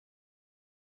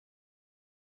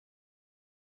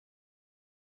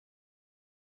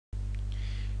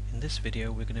this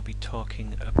video we're going to be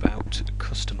talking about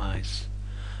customize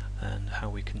and how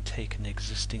we can take an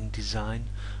existing design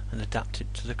and adapt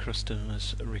it to the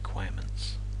customer's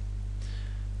requirements.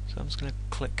 So I'm just going to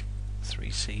click 3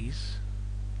 C's.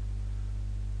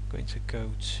 I'm going to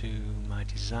go to my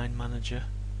design manager.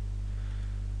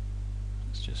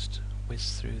 Let's just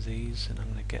whiz through these and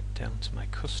I'm going to get down to my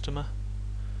customer,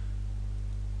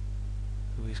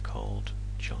 who is called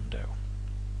John Doe.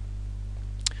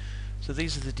 So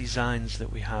these are the designs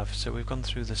that we have. So we've gone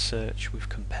through the search, we've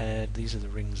compared, these are the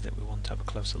rings that we want to have a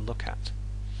closer look at.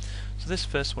 So this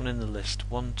first one in the list,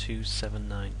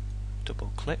 1279,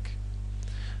 double click,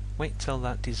 wait till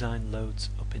that design loads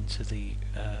up into the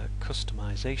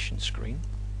customization screen,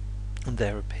 and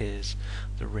there appears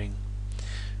the ring.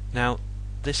 Now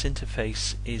this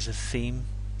interface is a theme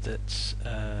that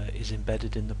is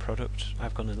embedded in the product.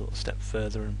 I've gone a little step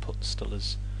further and put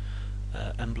Stuller's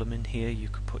emblem in here. You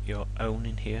could put your own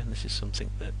in here, and this is something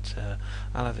that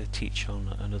I'll either teach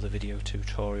on another video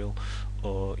tutorial,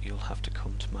 or you'll have to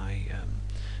come to my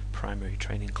primary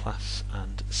training class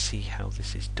and see how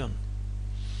this is done.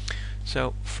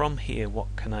 So from here, what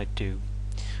can I do?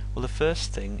 Well, the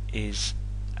first thing is,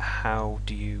 how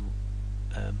do you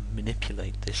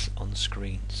manipulate this on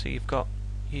screen? So you've got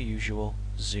your usual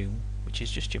zoom, which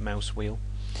is just your mouse wheel.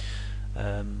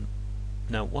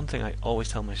 Now, one thing I always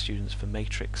tell my students for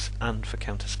Matrix and for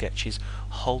Counter Sketch is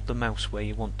hold the mouse where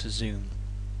you want to zoom.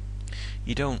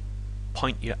 You don't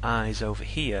point your eyes over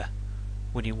here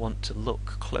when you want to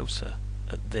look closer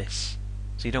at this.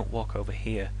 So you don't walk over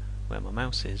here where my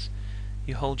mouse is.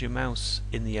 You hold your mouse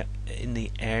in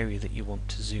the area that you want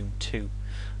to zoom to.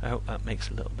 I hope that makes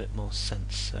a little bit more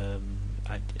sense.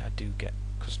 I do get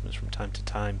customers from time to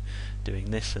time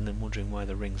doing this and then wondering why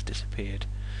the rings disappeared.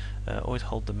 Always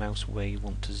hold the mouse where you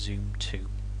want to zoom to.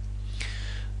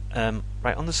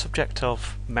 Right, on the subject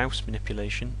of mouse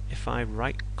manipulation, if I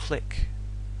right click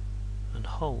and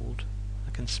hold,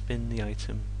 I can spin the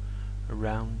item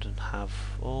around and have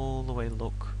all the way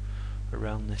look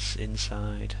around this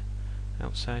inside,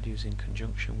 outside, using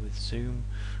conjunction with zoom,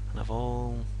 and have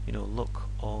all, look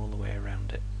all the way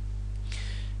around it.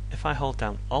 If I hold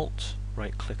down Alt,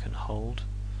 right click and hold,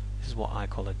 this is what I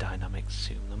call a dynamic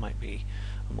zoom. There might be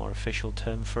a more official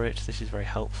term for it. This is very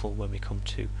helpful when we come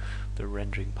to the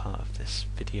rendering part of this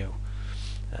video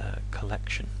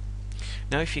collection.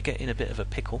 Now if you get in a bit of a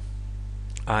pickle,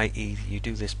 i.e. you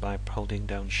do this by holding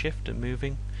down Shift and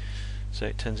moving, so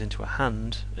it turns into a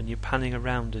hand, and you're panning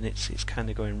around and it's kind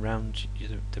of going round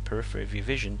the periphery of your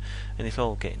vision, and it's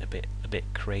all getting a bit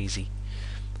crazy.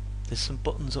 There's some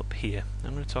buttons up here.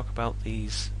 I'm going to talk about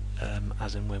these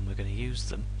as and when we're going to use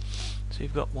them. So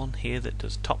you've got one here that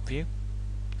does top view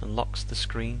and locks the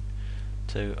screen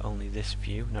to only this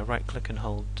view. Now right click and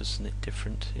hold does something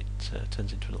different. It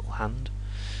turns into a little hand.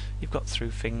 You've got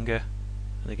through finger,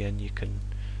 and again you can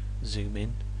zoom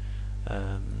in,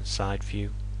 side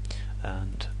view,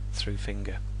 and through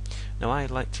finger. Now I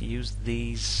like to use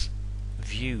these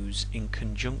views in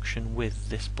conjunction with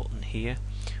this button here,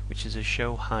 which is a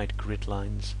show hide grid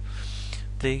lines.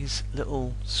 These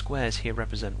little squares here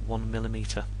represent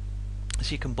 1mm,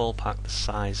 so you can ballpark the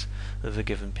size of a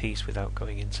given piece without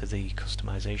going into the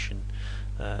customization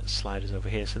sliders over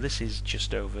here. So this is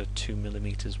just over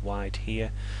 2mm wide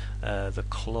here. The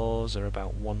claws are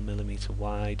about 1mm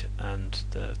wide, and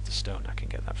the stone, I can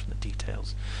get that from the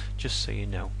details, just so you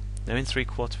know. Now in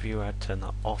 3/4 view I'd turn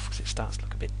that off because it starts to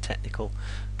look a bit technical,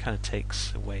 kind of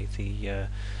takes away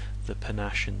the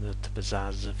panache and the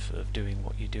pizzazz of doing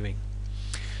what you're doing.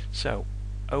 So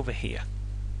over here,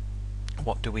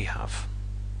 what do we have?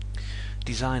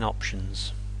 Design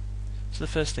options. So the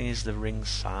first thing is the ring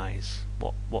size.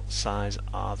 What size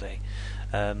are they?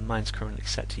 Mine's currently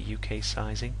set to UK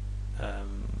sizing,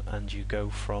 and you go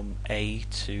from A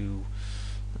to,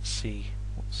 let's see,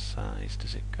 what size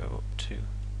does it go up to?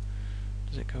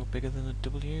 Does it go bigger than a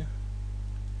W?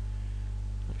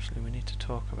 Actually, we need to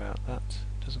talk about that.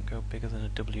 It doesn't go bigger than a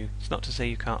W. It's not to say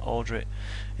you can't order it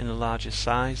in a larger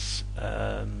size.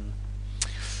 I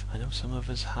know some of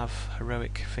us have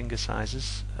heroic finger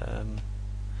sizes.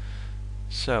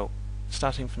 So,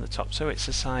 starting from the top, so it's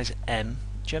a size M,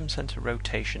 gem center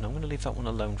rotation. I'm going to leave that one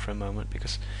alone for a moment,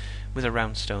 because with a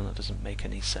round stone that doesn't make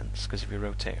any sense, because if you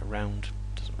rotate around,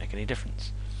 it doesn't make any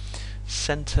difference.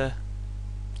 Center,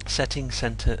 setting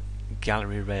center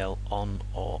gallery rail on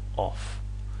or off.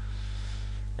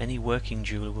 Any working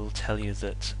jeweler will tell you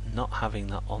that not having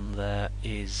that on there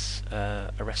is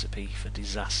a recipe for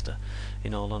disaster,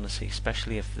 in all honesty,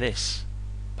 especially if this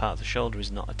part of the shoulder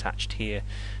is not attached here.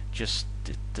 Just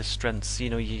the strengths, you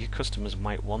know, your customers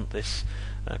might want this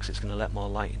because it's going to let more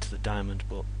light into the diamond,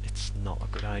 but it's not a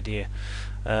good idea.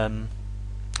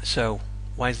 So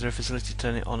why is there a facility to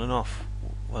turn it on and off?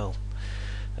 Well,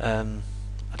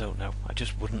 I don't know. I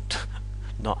just wouldn't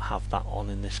not have that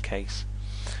on in this case.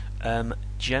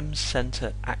 Gem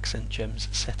center accent gems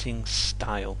setting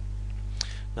style.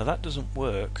 Now that doesn't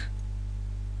work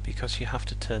because you have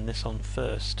to turn this on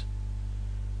first,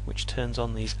 which turns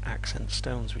on these accent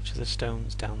stones, which are the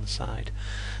stones down the side.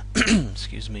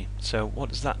 Excuse me. So what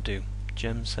does that do?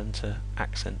 Gem center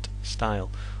accent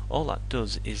style. All that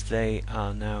does is they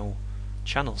are now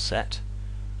channel set,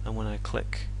 and when I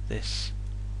click this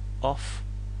off,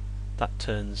 that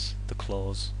turns the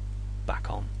claws back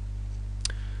on.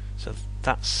 So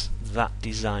that's that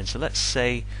design. So let's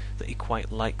say that he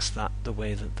quite likes that the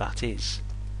way that that is.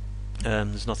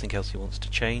 There's nothing else he wants to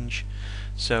change,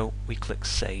 so we click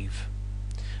save.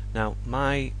 Now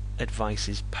my advice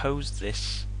is pose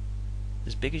this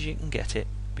as big as you can get it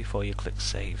before you click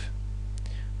save.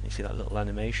 You see that little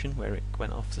animation where it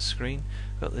went off the screen?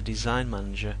 Got the design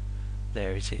manager,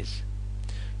 there it is.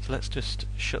 So let's just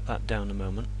shut that down a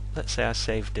moment. Let's say I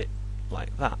saved it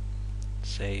like that.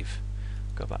 Save,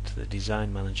 go back to the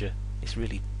design manager. It's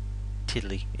really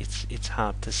tiddly, it's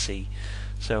hard to see.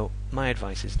 So my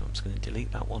advice is, I'm just going to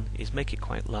delete that one, is make it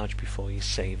quite large before you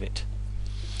save it.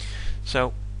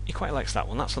 So he quite likes that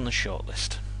one, that's on the short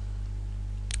list.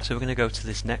 So we're going to go to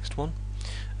this next one.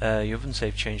 You haven't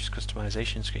saved changes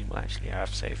customization screen. Well, actually I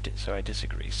have saved it, so I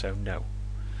disagree, so no.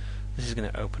 This is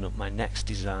going to open up my next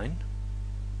design,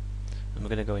 and we're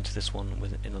going to go into this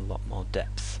one in a lot more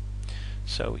depth.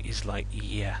 So he's like,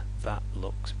 yeah, that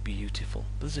looks beautiful.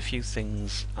 But there's a few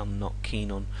things I'm not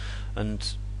keen on,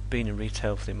 and being in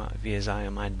retail for the amount of years I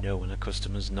am, I know when a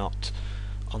customer's not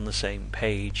on the same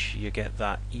page. You get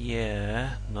that,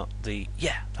 yeah, not the,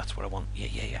 yeah, that's what I want,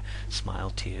 yeah, smile,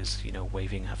 tears, you know,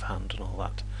 waving of hand and all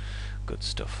that good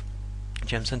stuff.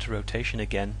 Gem center rotation,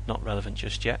 again, not relevant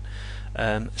just yet.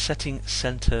 Setting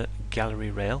center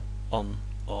gallery rail on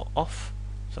or off,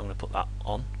 so I'm going to put that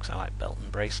on because I like belt and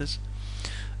braces.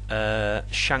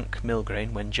 Shank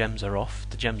millgrain when gems are off,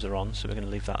 the gems are on, so we're going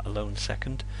to leave that alone a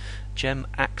second. Gem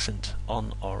accent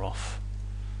on or off,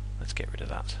 let's get rid of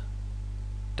that,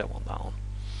 don't want that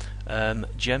on.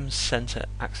 Gem center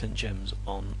accent gems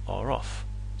on or off,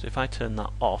 so if I turn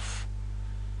that off,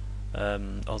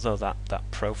 although that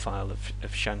profile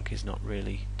of Shank is not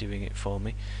really doing it for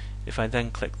me, if I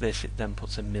then click this, it then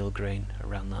puts a millgrain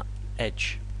around that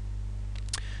edge.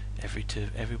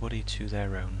 Everybody to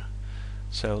their own.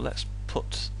 So let's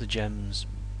put the gems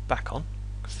back on,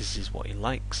 because this is what he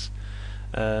likes.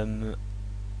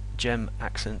 Gem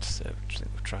accent, so I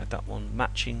think we've tried that one.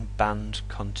 Matching band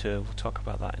contour, we'll talk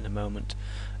about that in a moment.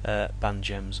 Band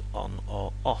gems on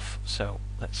or off. So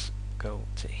let's go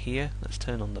to here, let's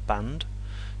turn on the band.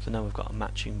 So now we've got a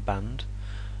matching band,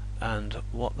 and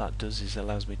what that does is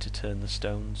allows me to turn the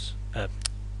stones,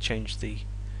 change the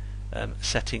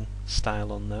setting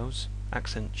style on those.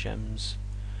 Accent gems,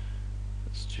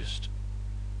 let's just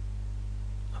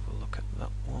have a look at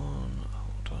that one.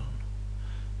 Hold on,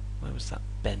 where was that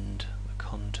bend, the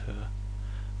contour?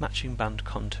 Matching band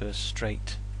contour,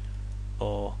 straight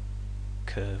or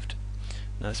curved.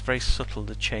 Now it's very subtle,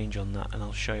 the change on that, and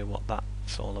I'll show you what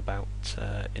that's all about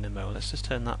in a moment. Let's just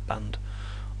turn that band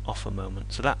off a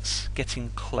moment. So that's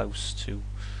getting close to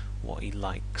what he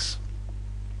likes.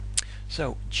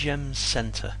 So gem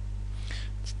center,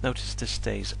 notice this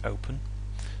stays open.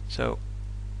 So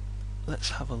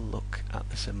let's have a look at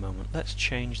this a moment. Let's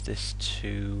change this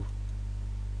to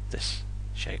this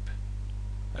shape,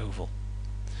 oval.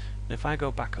 And if I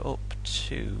go back up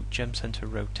to gem center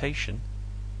rotation,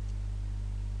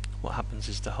 what happens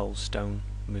is the whole stone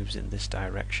moves in this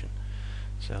direction.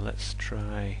 So let's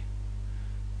try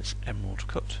this emerald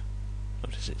cut.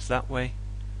 Notice it's that way.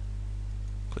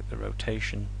 Click the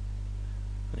rotation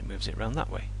and it moves it around that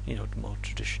way. You know, more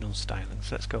traditional styling.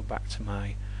 So let's go back to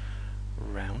my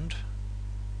round.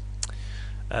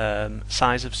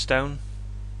 Size of stone,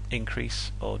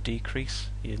 increase or decrease.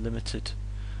 You're limited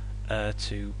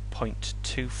to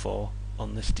 0.24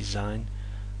 on this design,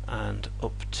 and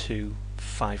up to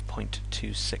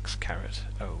 5.26 carat.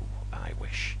 Oh, I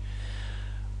wish.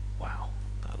 Wow,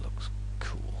 that looks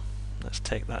cool. Let's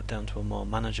take that down to a more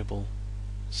manageable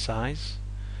size.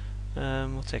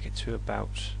 We'll take it to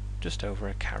about just over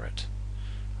a carat.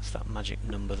 That's that magic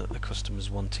number that the customer's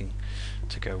wanting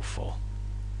to go for.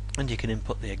 And you can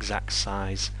input the exact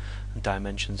size and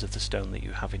dimensions of the stone that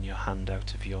you have in your hand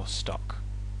out of your stock.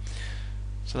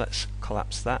 So let's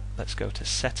collapse that let's go to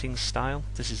settings style.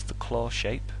 This is the claw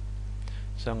shape,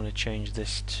 so I'm going to change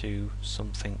this to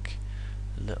something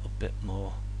a little bit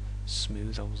more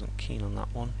smooth. I wasn't keen on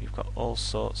that one. You've got all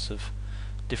sorts of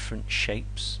different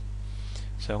shapes,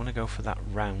 so I'm going to go for that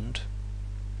round.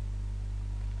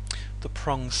 The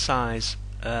prong size,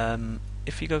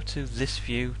 if you go to this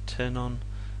view, turn on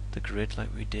the grid like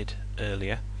we did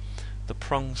earlier, the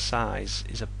prong size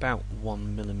is about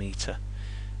 1mm.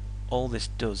 All this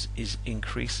does is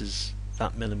increases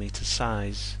that millimeter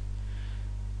size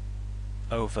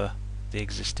over the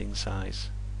existing size.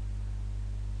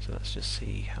 So let's just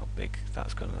see how big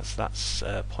that's going. That's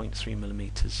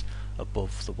 0.3mm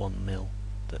above the 1mm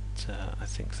that I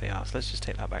think they are. So let's just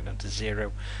take that back down to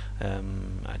 0.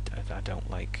 I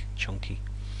don't like chunky.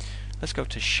 Let's go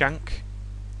to shank.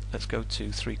 Let's go to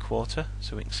 3/4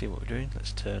 so we can see what we're doing.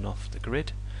 Let's turn off the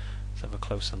grid. Let's have a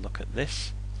closer look at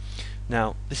this.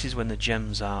 Now this is when the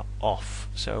gems are off,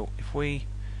 so if we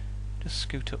just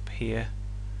scoot up here,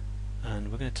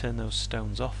 and we're going to turn those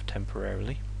stones off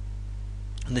temporarily,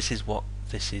 and this is what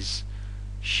this is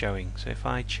showing. So if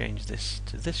I change this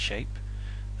to this shape,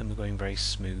 then we're going very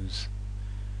smooth.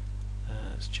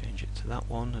 Let's change it to that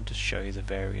one and just show you the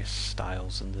various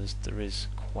styles, and there is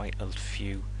quite a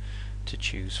few to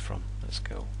choose from. Let's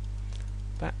go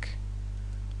back,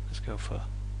 let's go for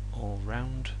all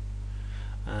round,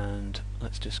 and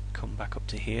let's just come back up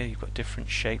to here. You've got different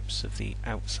shapes of the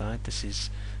outside. This is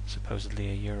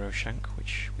supposedly a Euro shank,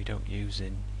 which we don't use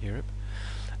in Europe.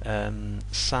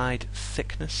 Side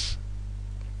thickness,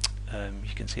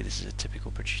 you can see this is a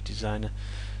typical British designer.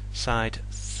 Side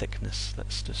thickness,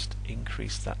 let's just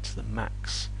increase that to the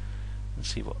max and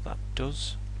see what that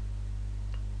does.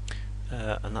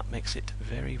 And that makes it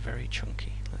very, very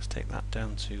chunky. Let's take that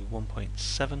down to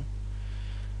 1.7,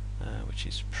 which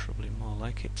is probably more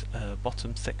like it.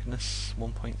 Bottom thickness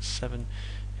 1.7.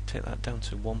 Take that down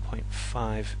to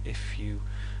 1.5 if you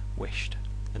wished.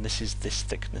 And this is this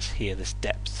thickness here, this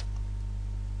depth.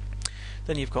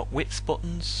 Then you've got width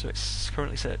buttons, so it's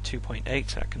currently set at 2.8,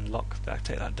 so I can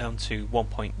take that down to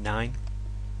 1.9.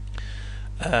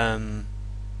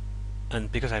 And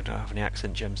because I don't have any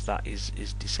accent gems, that is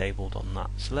disabled on that.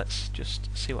 So let's just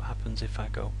see what happens if I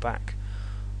go back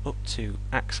up to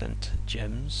accent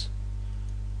gems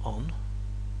on,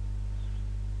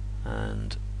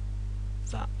 and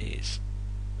that is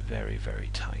very, very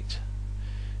tight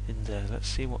in there. Let's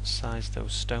see what size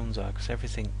those stones are, because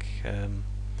everything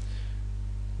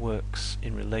works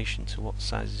in relation to what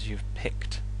sizes you've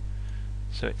picked.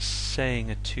 So it's saying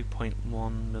a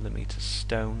 2.1mm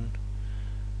stone.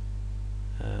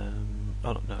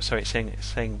 Oh no, sorry, it's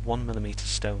saying 1mm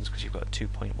stones because you've got a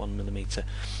 2.1mm.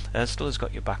 Still has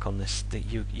got your back on this.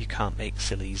 That you can't make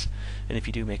sillies, and if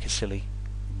you do make a silly,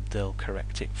 they'll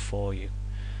correct it for you.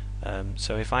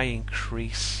 So if I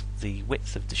increase the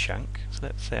width of the shank, so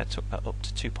let's say I took that up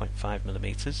to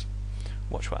 2.5mm,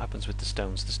 watch what happens with the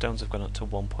stones. The stones have gone up to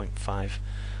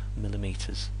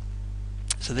 1.5mm.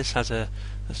 So this has a,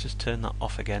 let's just turn that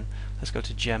off again. Let's go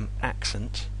to gem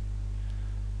accent.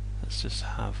 Let's just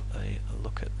have a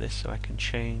look at this. So I can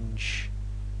change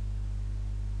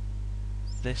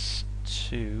this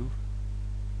to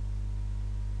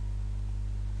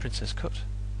princess cut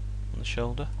on the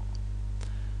shoulder,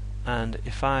 and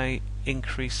if I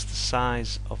increase the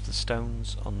size of the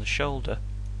stones on the shoulder,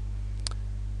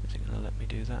 is it going to let me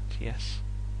do that? Yes.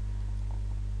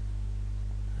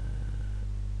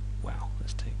 Wow,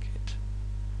 let's take it.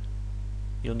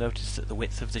 You'll notice that the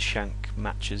width of the shank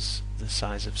matches the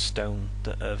size of stone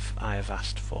that I have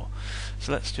asked for.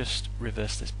 So let's just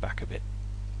reverse this back a bit.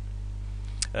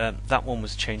 That one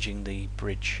was changing the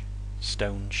bridge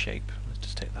stone shape. Let's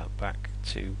just take that back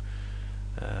to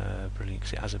brilliant,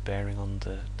 because it has a bearing on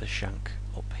the shank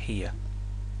up here.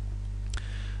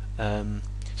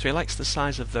 So he likes the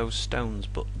size of those stones,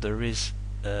 but there is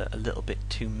a little bit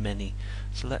too many.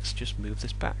 So let's just move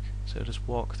this back. So just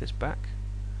walk this back.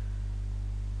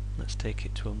 Let's take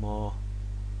it to a more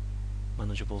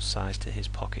manageable size to his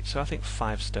pocket. So I think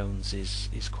 5 stones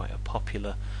is quite a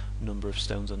popular number of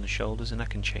stones on the shoulders, and I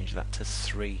can change that to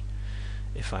 3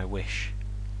 if I wish.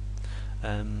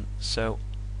 So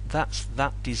that's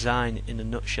that design in a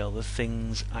nutshell, the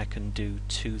things I can do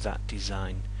to that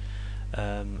design,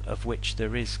 of which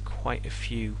there is quite a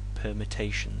few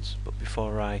permutations. But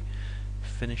before I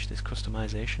finish this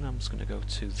customization, I'm just going to go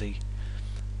to the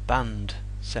band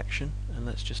section and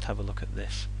let's just have a look at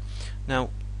this. Now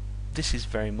this is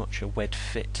very much a wed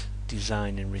fit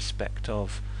design in respect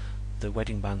of the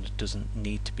wedding band doesn't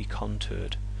need to be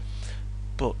contoured,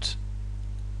 but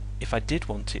if I did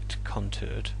want it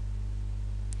contoured,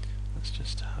 let's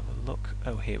just have a look.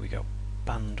 Oh, here we go.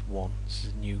 band 1. This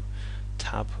is a new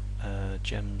tab,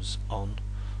 gems on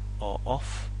or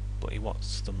off, but he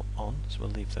wants them on, so we'll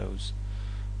leave those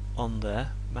on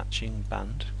there. Matching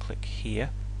band, click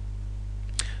here,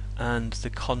 and the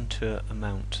contour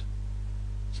amount.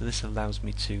 So this allows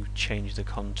me to change the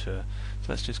contour. So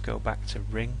let's just go back to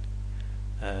ring,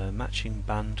 matching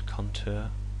band, contour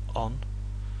on.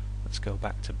 Let's go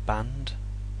back to band,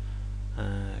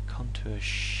 contour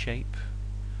shape.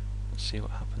 Let's see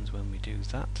what happens when we do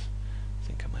that. I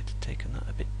think I might have taken that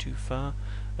a bit too far.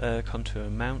 Contour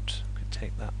amount, could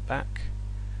take that back,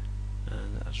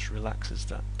 and that just relaxes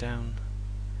that down.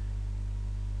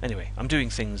 Anyway, I'm doing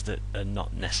things that are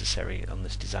not necessary on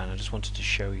this design. I just wanted to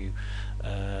show you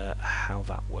how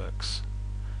that works.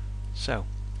 So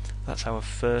that's our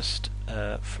first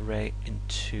foray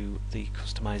into the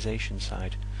customization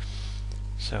side.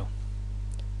 So,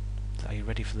 are you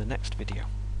ready for the next video?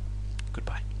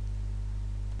 Goodbye.